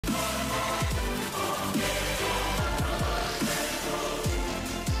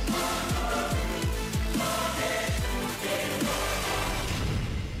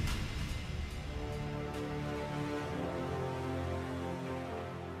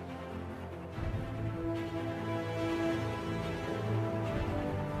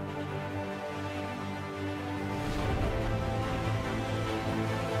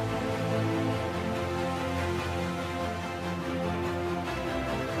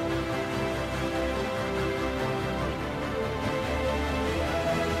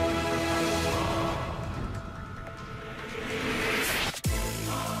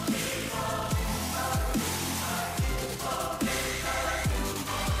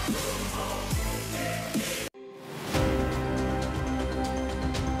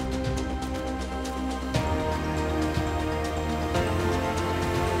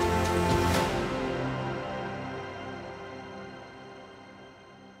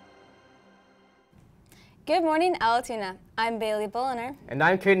Good morning, Allatoona. I'm Bailey Bulliner. And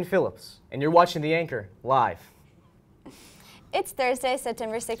I'm Caden Phillips, and you're watching The Anchor live. It's Thursday,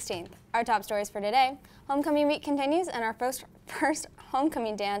 September 16th. Our top stories for today: homecoming week continues, and our first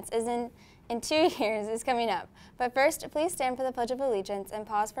homecoming dance is in 2 years is coming up. But first, please stand for the Pledge of Allegiance and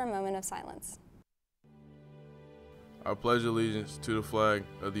pause for a moment of silence. I pledge allegiance to the flag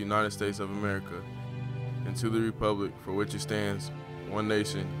of the United States of America and to the republic for which it stands, one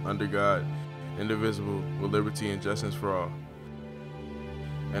nation, under God, indivisible, with liberty and justice for all.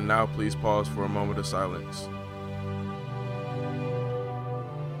 And now please pause for a moment of silence.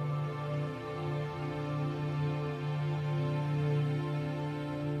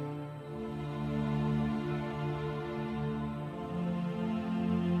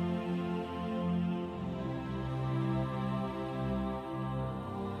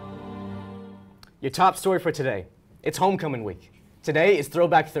 Your top story for today: it's homecoming week. Today is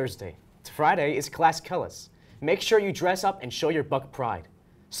Throwback Thursday. Friday is class colors. Make sure you dress up and show your Buck pride.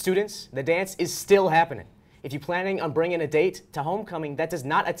 Students, the dance is still happening. If you're planning on bringing a date to homecoming that does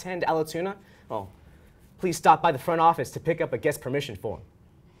not attend Allatoona, well, please stop by the front office to pick up a guest permission form.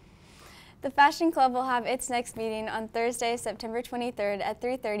 The Fashion Club will have its next meeting on Thursday, September 23rd at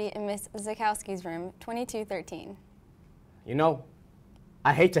 3:30 in Miss Zakowski's room, 2213. You know,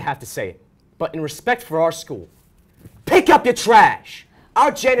 I hate to have to say it, but in respect for our school, pick up your trash! Our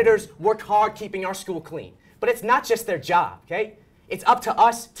janitors work hard keeping our school clean, but it's not just their job, okay? It's up to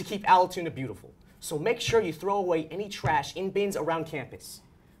us to keep Allatoona beautiful. So make sure you throw away any trash in bins around campus.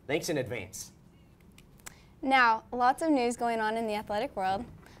 Thanks in advance. Now, lots of news going on in the athletic world.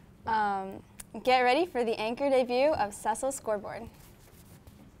 Get ready for the Anchor debut of Cecil Scoreboard.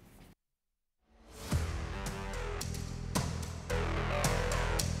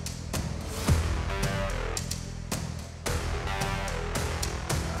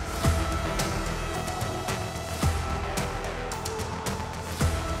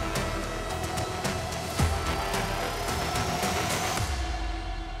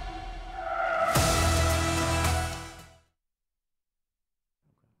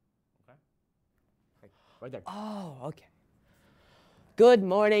 Right there. Oh, okay. Good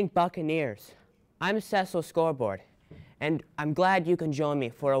morning, Buccaneers. I'm Cecil Scoreboard, and I'm glad you can join me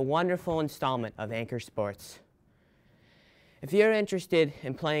for a wonderful installment of Anchor Sports. If you're interested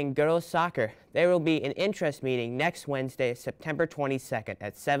in playing girls soccer, there will be an interest meeting next Wednesday, September 22nd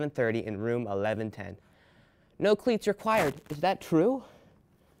at 7:30 in room 1110. No cleats required. Is that true?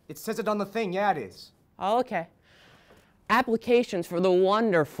 It says it on the thing. Yeah, it is. Oh, okay. Applications for the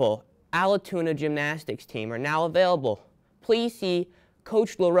wonderful Allatoona gymnastics team are now available. Please see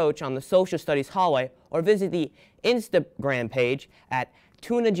Coach LaRoche on the Social Studies hallway or visit the Instagram page at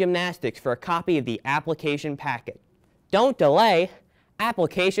Tuna Gymnastics for a copy of the application packet. Don't delay.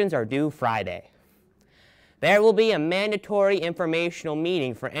 Applications are due Friday. There will be a mandatory informational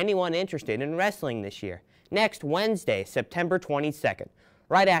meeting for anyone interested in wrestling this year, next Wednesday, September 22nd,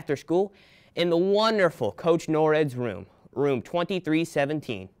 right after school, in the wonderful Coach Nored's room, room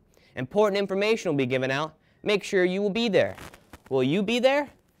 2317. Important information will be given out. Make sure you will be there. Will you be there?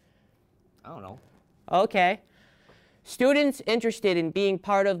 I don't know. Okay. Students interested in being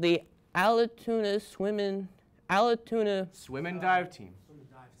part of the Allatoona Swim and Dive team.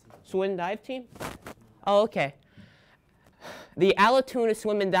 Swim and Dive team? Oh, okay. The Allatoona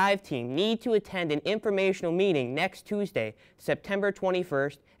Swim and Dive team need to attend an informational meeting next Tuesday, September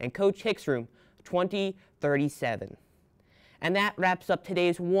 21st, in Coach Hicks' room, 2037. And that wraps up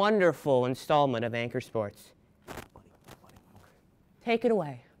today's wonderful installment of Anchor Sports. Take it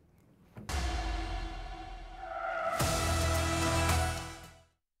away.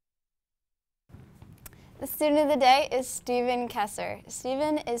 The student of the day is Stephen Kesser.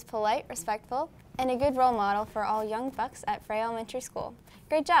 Stephen is polite, respectful, and a good role model for all young bucks at Frey Elementary School.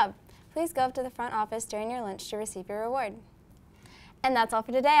 Great job. Please go up to the front office during your lunch to receive your reward. And that's all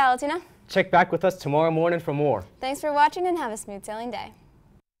for today, Allatoona. Check back with us tomorrow morning for more. Thanks for watching and have a smooth sailing day.